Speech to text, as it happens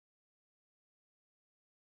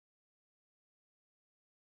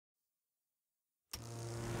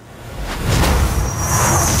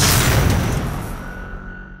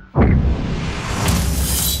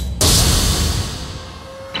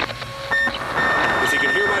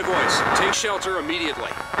Take shelter immediately.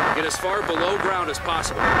 Get as far below ground as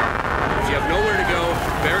possible. If you have nowhere to go,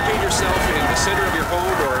 barricade yourself in the center of your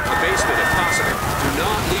home or a basement if possible. Do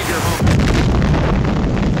not leave your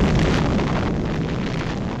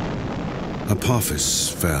home. Apophis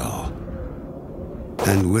fell,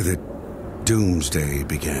 and with it, doomsday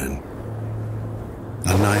began.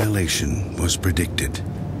 Annihilation was predicted,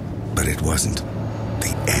 but it wasn't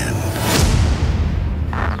the end.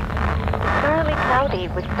 Currently cloudy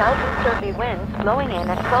with southeasterly winds blowing in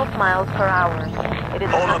at 12 miles per hour. It is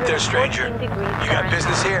Hold up there, stranger. You got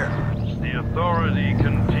business here. The authority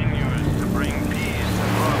continues to bring peace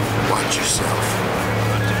and love. Watch yourself.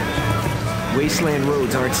 Wasteland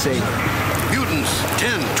roads aren't safe. Mutants,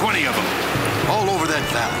 10, 20 of them. All over that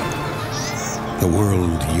valley. The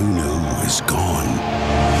world you knew is gone.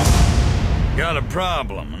 Got a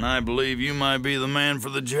problem, and I believe you might be the man for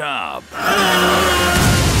the job.